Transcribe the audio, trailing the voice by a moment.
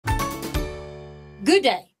Good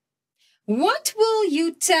day. What will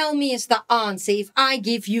you tell me is the answer if I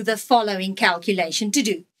give you the following calculation to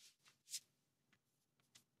do?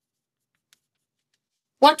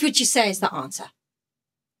 What would you say is the answer?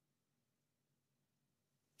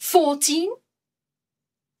 14?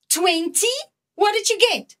 20? What did you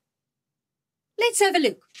get? Let's have a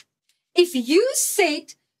look. If you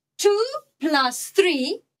said 2 plus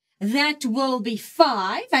 3, that will be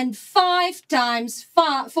 5, and 5 times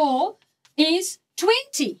 4 is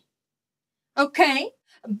 20. Okay,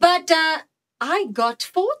 but I got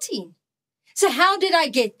 14. So how did I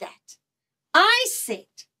get that? I said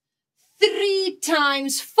 3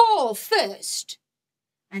 times 4 first,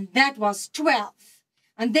 and that was 12.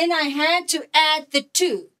 And then I had to add the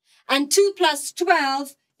 2, and 2 plus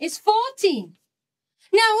 12 is 14.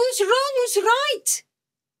 Now, who's wrong, who's right?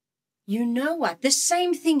 You know what? The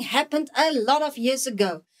same thing happened a lot of years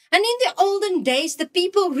ago. And in the olden days, the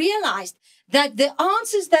people realized that the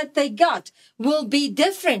answers that they got will be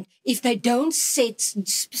different if they don't set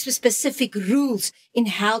specific rules in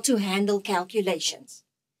how to handle calculations.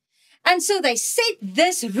 And so they set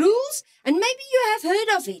these rules, and maybe you have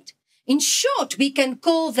heard of it. In short, we can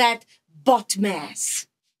call that BODMAS.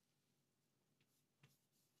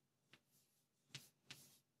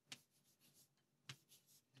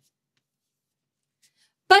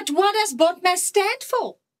 But what does BODMAS stand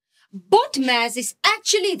for? BODMAS is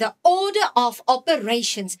actually the order of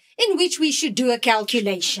operations in which we should do a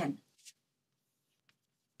calculation.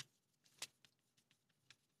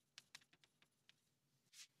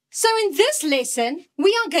 So in this lesson,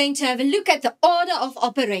 we are going to have a look at the order of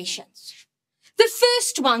operations. The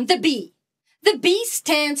first one, the B. The B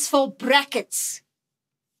stands for brackets.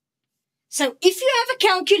 So if you have a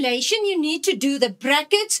calculation, you need to do the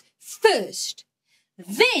brackets first.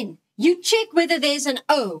 Then you check whether there's an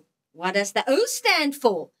O. What does the O stand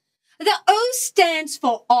for? The O stands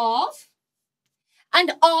for of,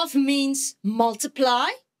 and of means multiply.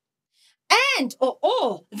 And,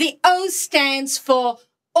 or, the O stands for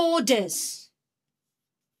orders.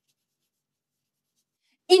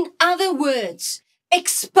 In other words,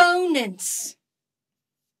 exponents.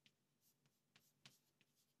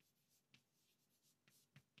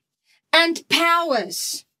 And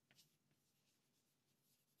powers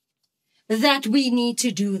that we need to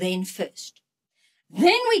do then first.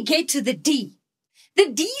 Then we get to the D. The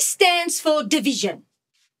D stands for division.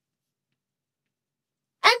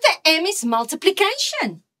 And the M is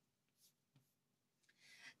multiplication.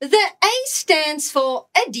 The A stands for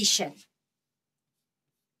addition.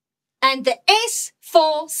 And the S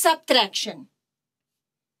for subtraction.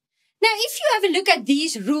 Now, if you have a look at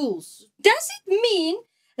these rules, does it mean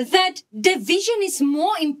that division is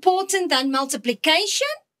more important than multiplication?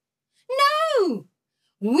 No!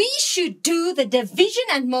 We should do the division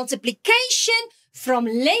and multiplication from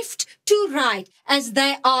left to right as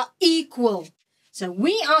they are equal. So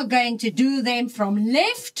we are going to do them from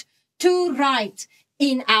left to right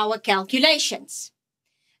in our calculations.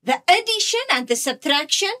 The addition and the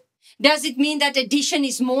subtraction, does it mean that addition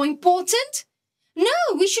is more important?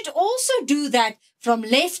 No, we should also do that from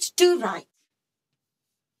left to right.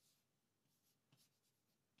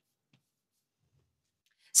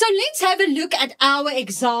 So let's have a look at our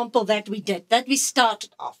example that we did, that we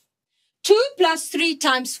started off. 2 plus 3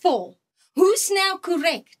 times 4. Who's now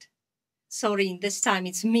correct? Sorry, this time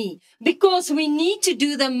it's me, because we need to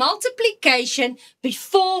do the multiplication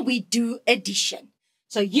before we do addition.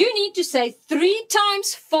 So you need to say 3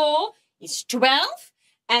 times 4 is 12,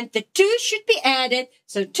 and the 2 should be added.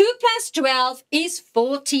 So 2 plus 12 is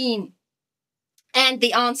 14. And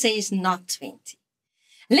the answer is not 20.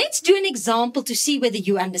 Let's do an example to see whether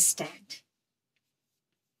you understand.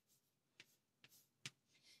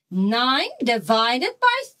 9 divided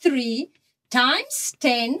by 3 times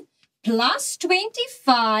 10 plus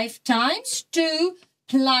 25 times 2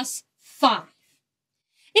 plus 5.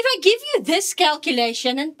 If I give you this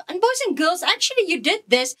calculation, and boys and girls, actually you did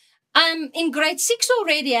this in grade 6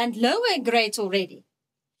 already and lower grades already.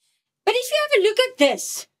 But if you have a look at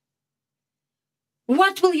this,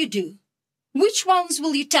 what will you do? Which ones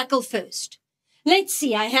will you tackle first? Let's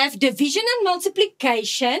see, I have division and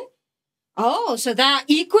multiplication. Oh, so they are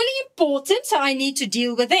equally important, so I need to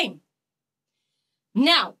deal with them.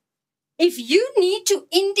 Now, if you need to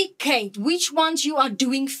indicate which ones you are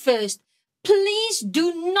doing first, please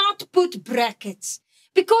do not put brackets,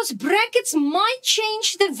 because brackets might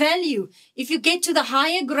change the value if you get to the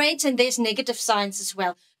higher grades and there's negative signs as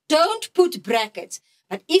well. Don't put brackets.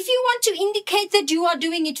 But if you want to indicate that you are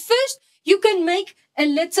doing it first, you can make a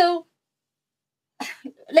little,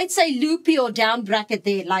 let's say, loopy or down bracket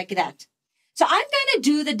there like that. So I'm going to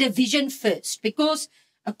do the division first because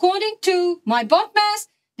according to my BODMAS,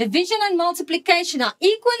 division and multiplication are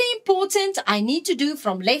equally important. I need to do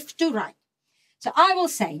from left to right. So I will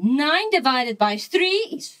say 9 divided by 3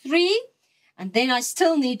 is 3. And then I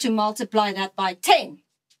still need to multiply that by 10.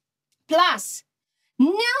 Plus,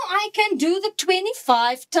 now I can do the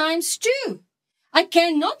 25 times 2. I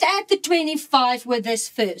cannot add the 25 with this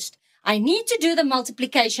first. I need to do the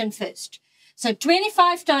multiplication first. So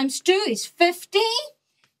 25 times 2 is 50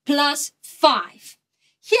 plus 5.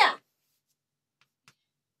 Here,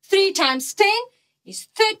 3 times 10 is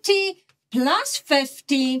 30 plus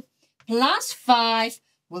 50 plus 5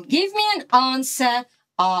 will give me an answer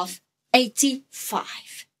of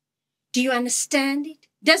 85. Do you understand it?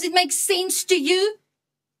 Does it make sense to you?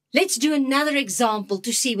 Let's do another example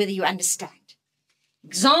to see whether you understand.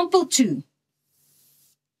 Example 2.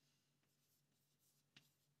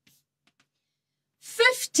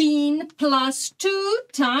 15 plus 2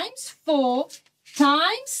 times 4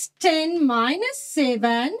 times 10 minus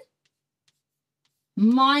 7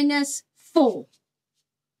 minus 4.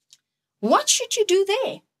 What should you do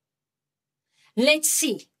there? Let's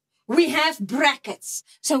see. We have brackets.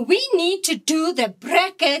 So we need to do the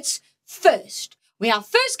brackets first. We are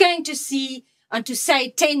first going to see and to say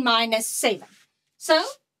 10 minus 7. So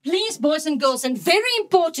please, boys and girls, and very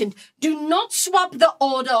important, do not swap the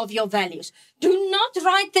order of your values. Do not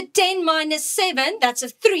write the 10 minus 7, that's a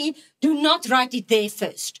 3. Do not write it there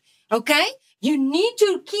first. Okay? You need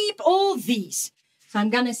to keep all these. So I'm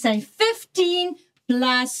going to say 15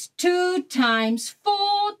 plus 2 times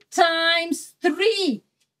 4 times 3.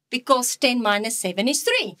 Because 10 minus 7 is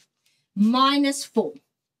 3. Minus 4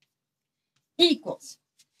 equals.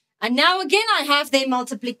 And now again, I have their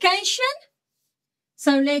multiplication.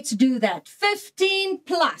 So let's do that. 15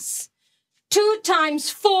 plus 2 times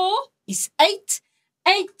 4 is 8.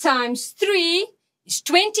 8 times 3 is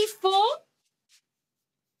 24.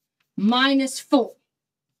 Minus 4.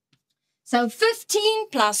 So 15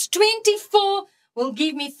 plus 24 will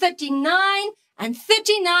give me 39. And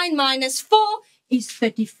 39 minus 4 is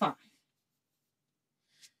 35.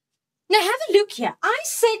 Now have a look here. I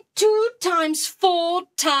said 2 times 4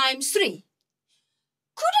 times 3.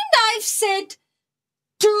 Couldn't I have said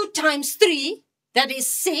 2 times 3, that is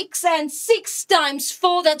 6, and 6 times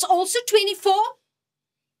 4, that's also 24?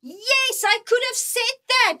 Yes, I could have said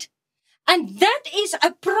that. And that is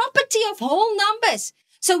a property of whole numbers.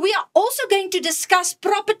 So we are also going to discuss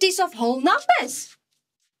properties of whole numbers.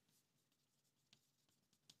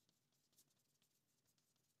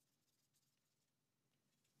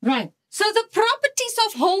 Right. So the properties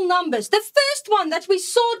of whole numbers, the first one that we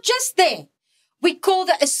saw just there, we call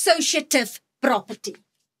the associative property.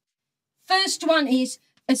 First one is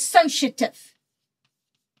associative.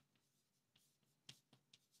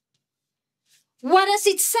 What does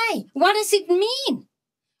it say? What does it mean?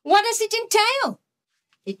 What does it entail?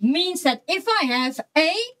 It means that if I have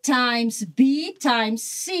A times B times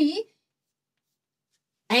C,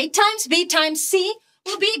 A times B times C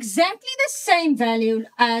will be exactly the same value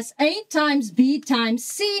as A times B times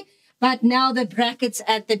C, but now the brackets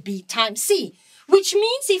at the B times C. Which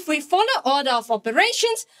means if we follow order of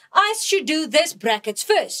operations, I should do this brackets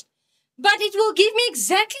first. But it will give me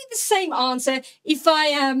exactly the same answer if I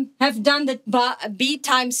have done the B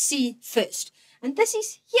times C first. And this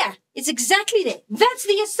is here. It's exactly there. That's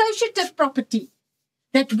the associative property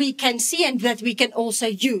that we can see and that we can also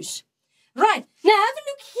use. Right. Now have a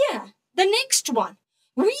look here. The next one.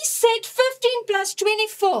 We said 15 plus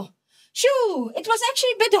 24. Sure, it was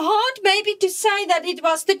actually a bit hard maybe to say that it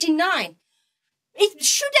was 39. It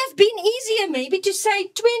should have been easier maybe to say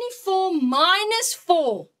 24 minus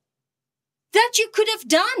 4. That you could have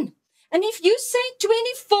done. And if you say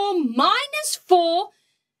 24 minus 4,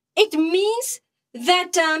 it means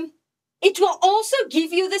that it will also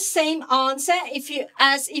give you the same answer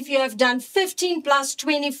as if you have done 15 plus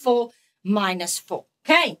 24 minus 4.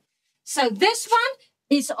 Okay, so this one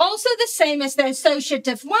is also the same as the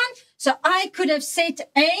associative one. So I could have said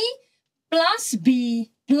A plus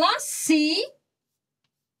B plus C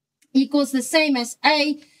equals the same as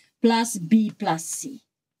A plus B plus C.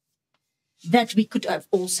 That we could have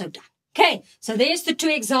also done. Okay, so there's the two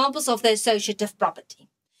examples of the associative property.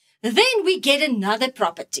 Then we get another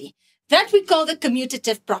property that we call the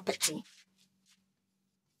commutative property.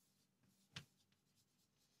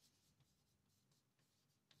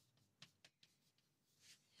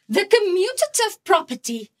 The commutative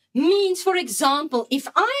property means, for example, if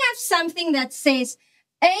I have something that says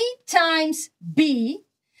A times B,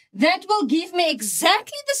 that will give me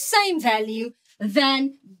exactly the same value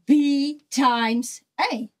than B times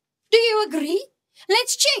A. Do you agree?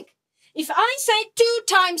 Let's check. If I say 2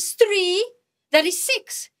 times 3, that is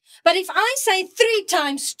 6. But if I say 3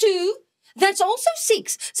 times 2, that's also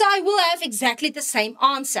 6. So I will have exactly the same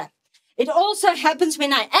answer. It also happens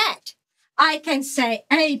when I add. I can say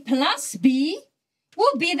A plus B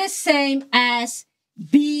will be the same as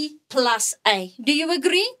B plus A. Do you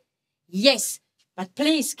agree? Yes. But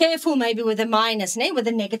please, careful maybe with the minus, with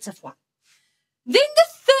the negative one. Then the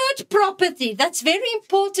third property, that's very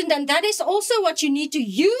important, and that is also what you need to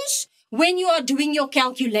use when you are doing your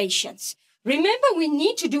calculations. Remember, we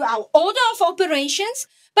need to do our order of operations,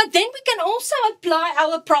 but then we can also apply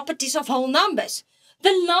our properties of whole numbers.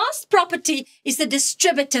 The last property is the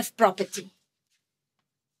distributive property.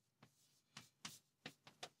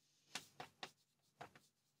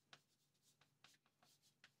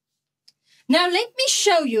 Now, let me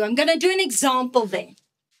show you. I'm going to do an example there.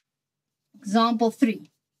 Example 3.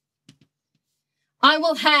 I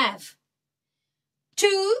will have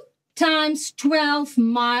 2 times 12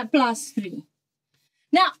 plus 3.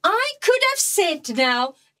 Now, I could have said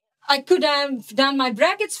I could have done my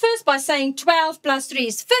brackets first by saying 12 plus 3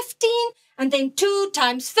 is 15, and then 2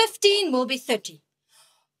 times 15 will be 30.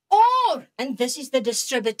 Or, and this is the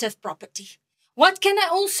distributive property, what can I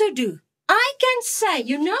also do? I can say,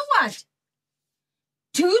 you know what?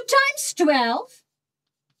 2 times 12,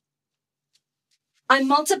 I'm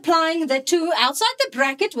multiplying the 2 outside the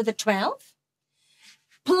bracket with the 12,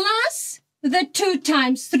 plus the 2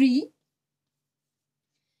 times 3,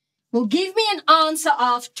 will give me an answer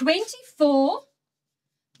of 24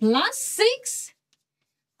 plus 6,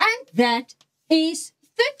 and that is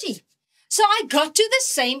 30. So I got to the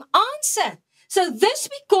same answer. So this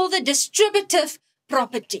we call the distributive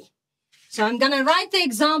property. So I'm going to write the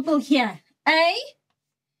example here.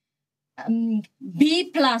 B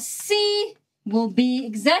plus C will be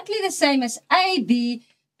exactly the same as AB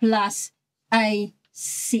plus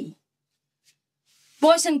AC.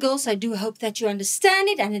 Boys and girls, I do hope that you understand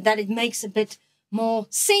it and that it makes a bit more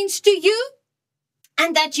sense to you,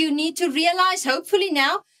 and that you need to realize, hopefully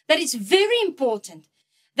now, that it's very important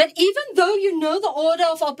that even though you know the order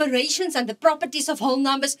of operations and the properties of whole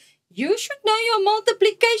numbers, you should know your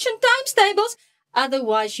multiplication times tables.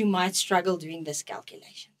 Otherwise, you might struggle doing these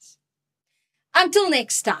calculations. Until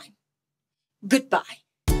next time, goodbye.